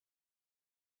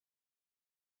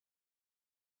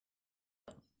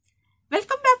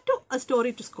a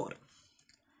story to score.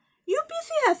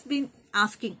 UPSC has been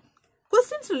asking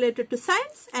questions related to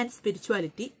science and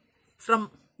spirituality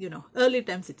from, early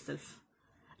times itself.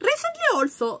 Recently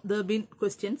also there have been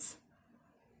questions,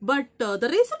 but the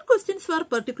recent questions were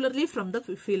particularly from the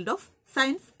field of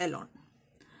science alone.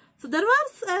 So there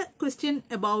was a question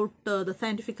about the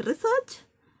scientific research,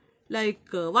 like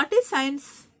what is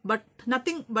science but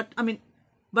nothing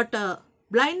but a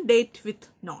blind date with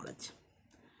knowledge.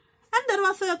 And there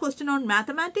was a question on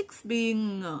mathematics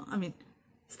being,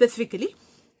 specifically.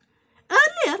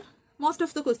 Earlier, most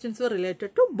of the questions were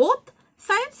related to both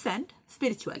science and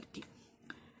spirituality.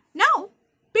 Now,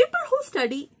 people who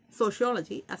study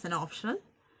sociology as an optional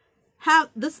have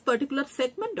this particular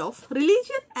segment of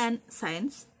religion and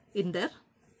science in their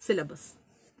syllabus.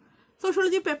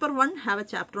 Sociology paper 1 have a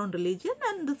chapter on religion,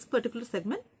 and this particular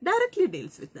segment directly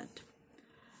deals with that.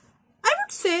 I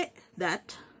would say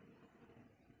that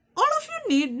all of you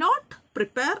need not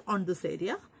prepare on this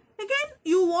area. Again,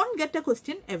 you won't get a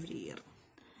question every year.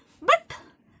 But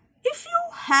if you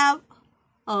have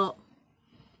a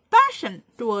passion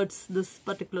towards this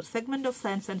particular segment of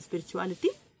science and spirituality,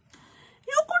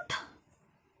 you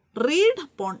could read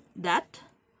upon that.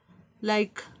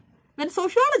 Like when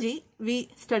sociology, we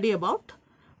study about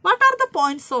what are the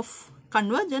points of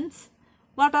convergence,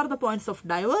 what are the points of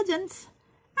divergence,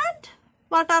 and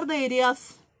what are the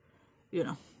areas,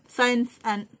 science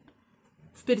and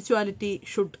spirituality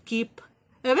should keep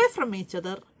away from each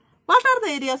other, what are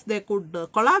the areas they could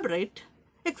collaborate,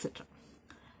 etc.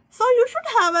 So you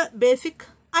should have a basic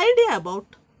idea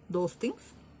about those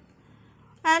things.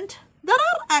 And there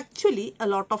are actually a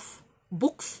lot of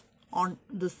books on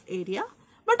this area,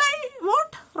 but I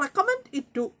won't recommend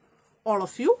it to all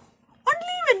of you.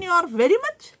 Only when you are very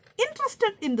much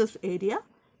interested in this area,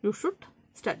 you should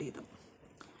study them.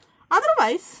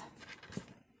 Otherwise,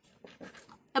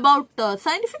 about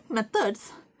scientific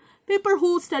methods, people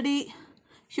who study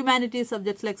humanities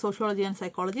subjects like sociology and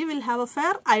psychology will have a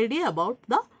fair idea about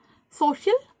the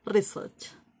social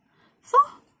research. So,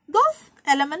 those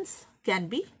elements can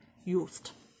be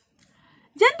used.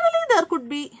 Generally, there could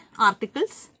be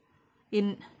articles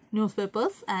in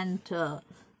newspapers and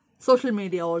social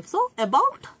media also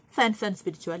about science and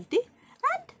spirituality,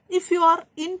 and if you are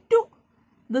into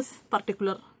this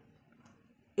particular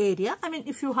area,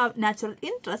 if you have natural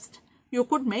interest, you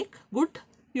could make good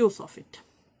use of it.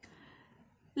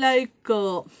 Like,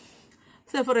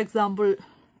 say for example,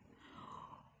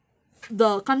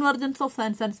 the convergence of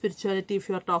science and spirituality, if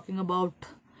you are talking about,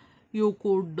 you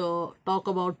could talk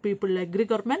about people like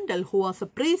Gregor Mendel, who was a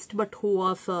priest, but who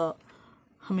was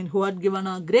who had given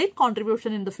a great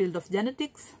contribution in the field of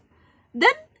genetics.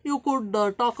 Then you could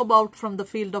talk about from the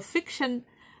field of fiction,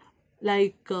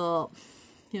 like, the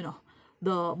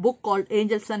book called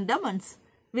Angels and Demons,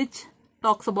 which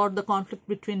talks about the conflict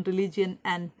between religion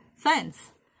and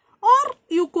science. Or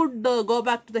you could go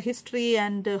back to the history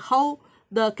and how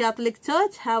the Catholic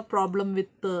Church have problem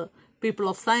with people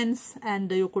of science,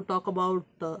 and you could talk about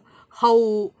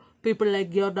how people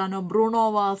like Giordano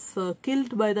Bruno was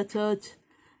killed by the church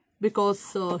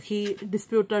because he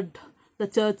disputed the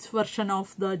church version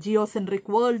of the geocentric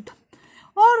world.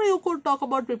 Or you could talk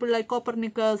about people like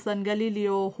Copernicus and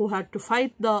Galileo, who had to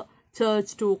fight the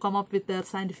church to come up with their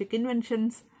scientific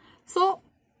inventions. So,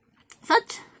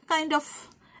 such kind of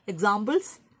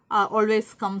examples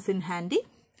always comes in handy.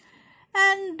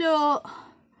 And,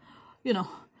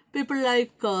 people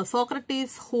like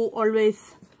Socrates, who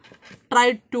always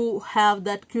tried to have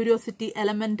that curiosity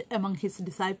element among his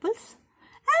disciples.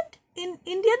 And in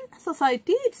Indian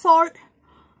society, it's all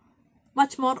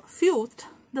much more fused.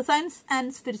 The science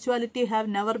and spirituality have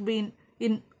never been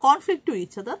in conflict to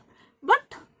each other,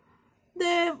 but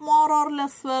they more or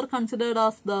less were considered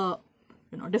as the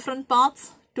different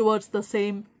paths towards the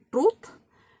same truth.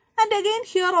 And again,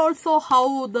 here also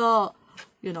how the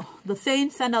the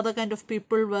saints and other kind of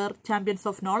people were champions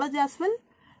of knowledge as well.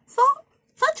 So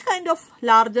such kind of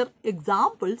larger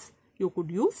examples you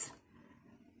could use.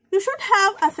 You should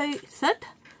have, as I said,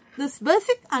 this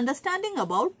basic understanding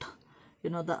about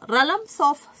the realms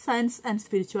of science and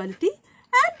spirituality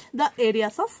and the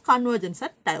areas of convergence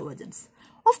and divergence.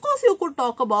 Of course, you could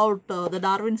talk about the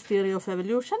Darwin's theory of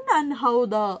evolution and how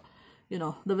the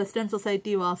Western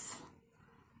society was,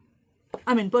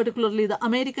 particularly the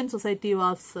American society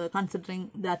was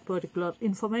considering that particular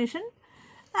information,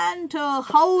 and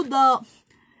how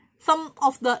some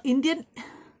of the Indian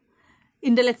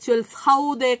intellectuals,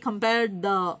 how they compared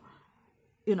the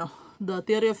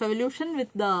theory of evolution with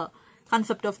the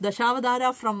concept of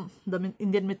Dashavadara from the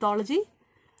Indian mythology.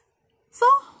 So,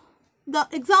 the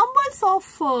examples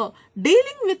of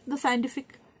dealing with the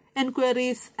scientific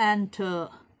enquiries and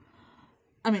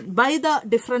by the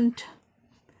different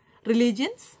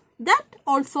religions, that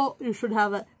also you should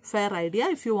have a fair idea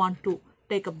if you want to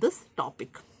take up this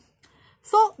topic.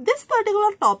 So this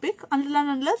particular topic, until and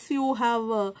unless you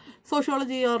have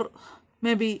sociology or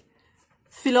maybe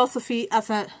philosophy as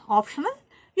an optional,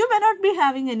 you may not be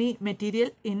having any material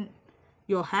in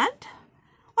your hand.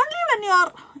 Only when you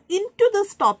are into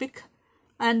this topic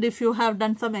and if you have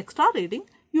done some extra reading,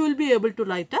 you will be able to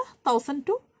write 1000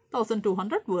 to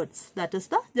 1200 words. That is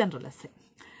the general essay.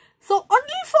 So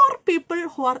only for people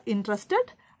who are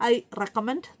interested, I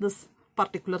recommend this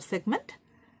particular segment.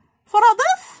 For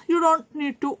others, you don't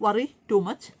need to worry too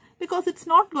much because it's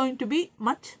not going to be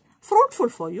much fruitful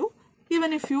for you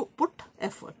even if you put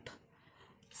effort.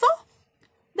 So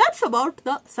that's about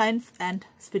the science and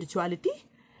spirituality.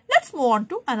 Let's move on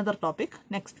to another topic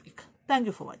next week. Thank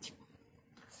you for watching.